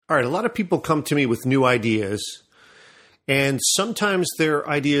All right, a lot of people come to me with new ideas, and sometimes they're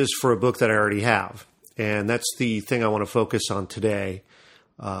ideas for a book that I already have. And that's the thing I want to focus on today.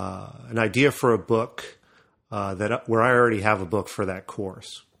 An idea for a book where I already have a book for that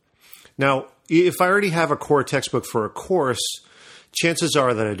course. Now, if I already have a core textbook for a course, chances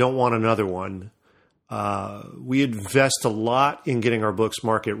are that I don't want another one. We invest a lot in getting our books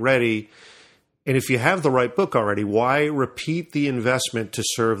market ready. And if you have the right book already, why repeat the investment to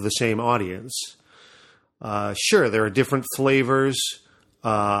serve the same audience? Sure, there are different flavors.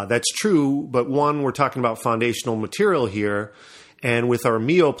 That's true. But one, we're talking about foundational material here. And with our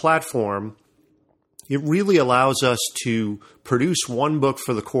MIYO platform, it really allows us to produce one book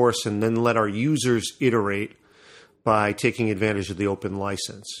for the course and then let our users iterate by taking advantage of the open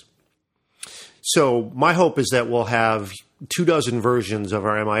license. So my hope is that we'll have 24 versions of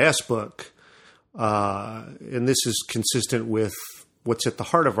our MIS book. And this is consistent with what's at the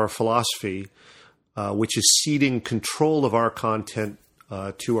heart of our philosophy, which is ceding control of our content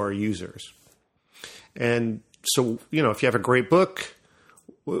to our users. And so, if you have a great book,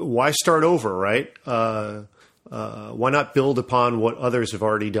 why start over, right? Why not build upon what others have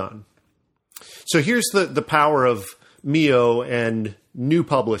already done? So here's the power of MIYO and new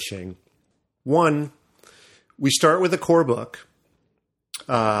publishing. One, we start with a core book.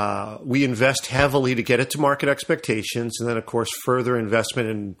 We invest heavily to get it to market expectations, and then, of course, further investment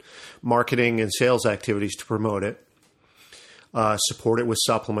in marketing and sales activities to promote it, support it with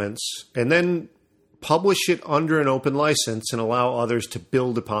supplements, and then publish it under an open license and allow others to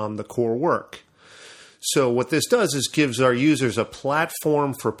build upon the core work. So what this does is gives our users a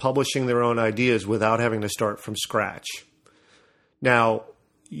platform for publishing their own ideas without having to start from scratch. Now,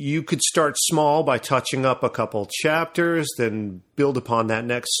 you could start small by touching up a couple chapters, then build upon that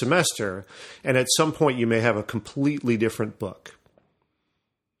next semester, and at some point you may have a completely different book.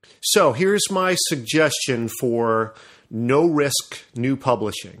 So here's my suggestion for no-risk new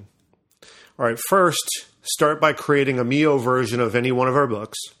publishing. All right, first, start by creating a MIYO version of any one of our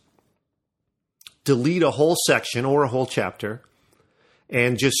books. Delete a whole section or a whole chapter,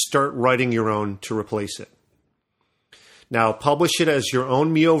 and just start writing your own to replace it. Now, publish it as your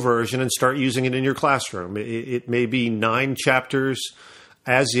own MIYO version and start using it in your classroom. It may be 9 chapters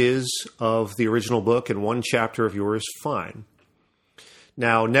as is of the original book and 1 chapter of yours, fine.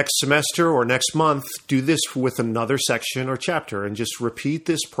 Now, next semester or next month, do this with another section or chapter and just repeat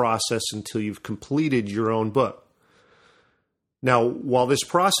this process until you've completed your own book. Now, while this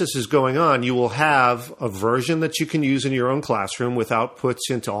process is going on, you will have a version that you can use in your own classroom with outputs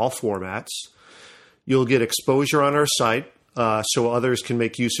into all formats. You'll get exposure on our site so others can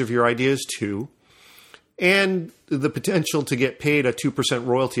make use of your ideas too. And the potential to get paid a 2%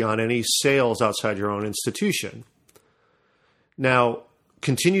 royalty on any sales outside your own institution. Now,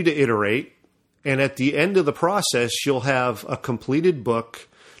 continue to iterate. And at the end of the process, you'll have a completed book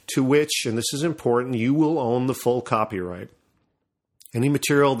to which, and this is important, you will own the full copyright. Any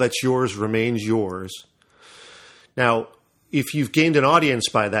material that's yours remains yours. Now, if you've gained an audience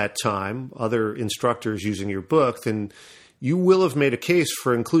by that time, other instructors using your book, then you will have made a case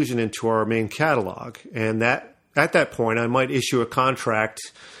for inclusion into our main catalog. And that at that point, I might issue a contract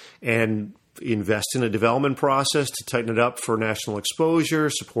and invest in a development process to tighten it up for national exposure,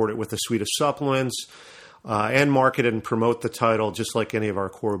 support it with a suite of supplements, and market and promote the title just like any of our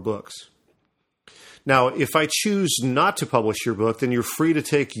core books. Now, if I choose not to publish your book, then you're free to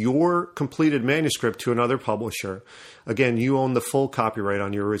take your completed manuscript to another publisher. Again, you own the full copyright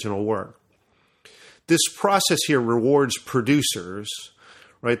on your original work. This process here rewards producers,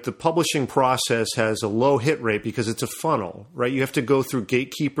 right? The publishing process has a low hit rate because it's a funnel, right? You have to go through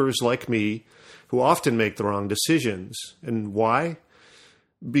gatekeepers like me who often make the wrong decisions. And why?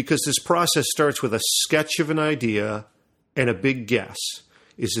 Because this process starts with a sketch of an idea and a big guess.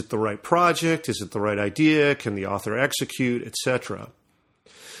 Is it the right project? Is it the right idea? Can the author execute, etc.?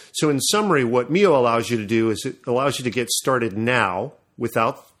 So in summary, what MIYO allows you to do is it allows you to get started now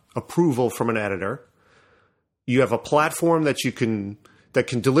without approval from an editor. You have a platform that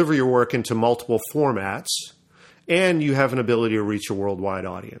can deliver your work into multiple formats, and you have an ability to reach a worldwide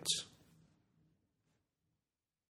audience.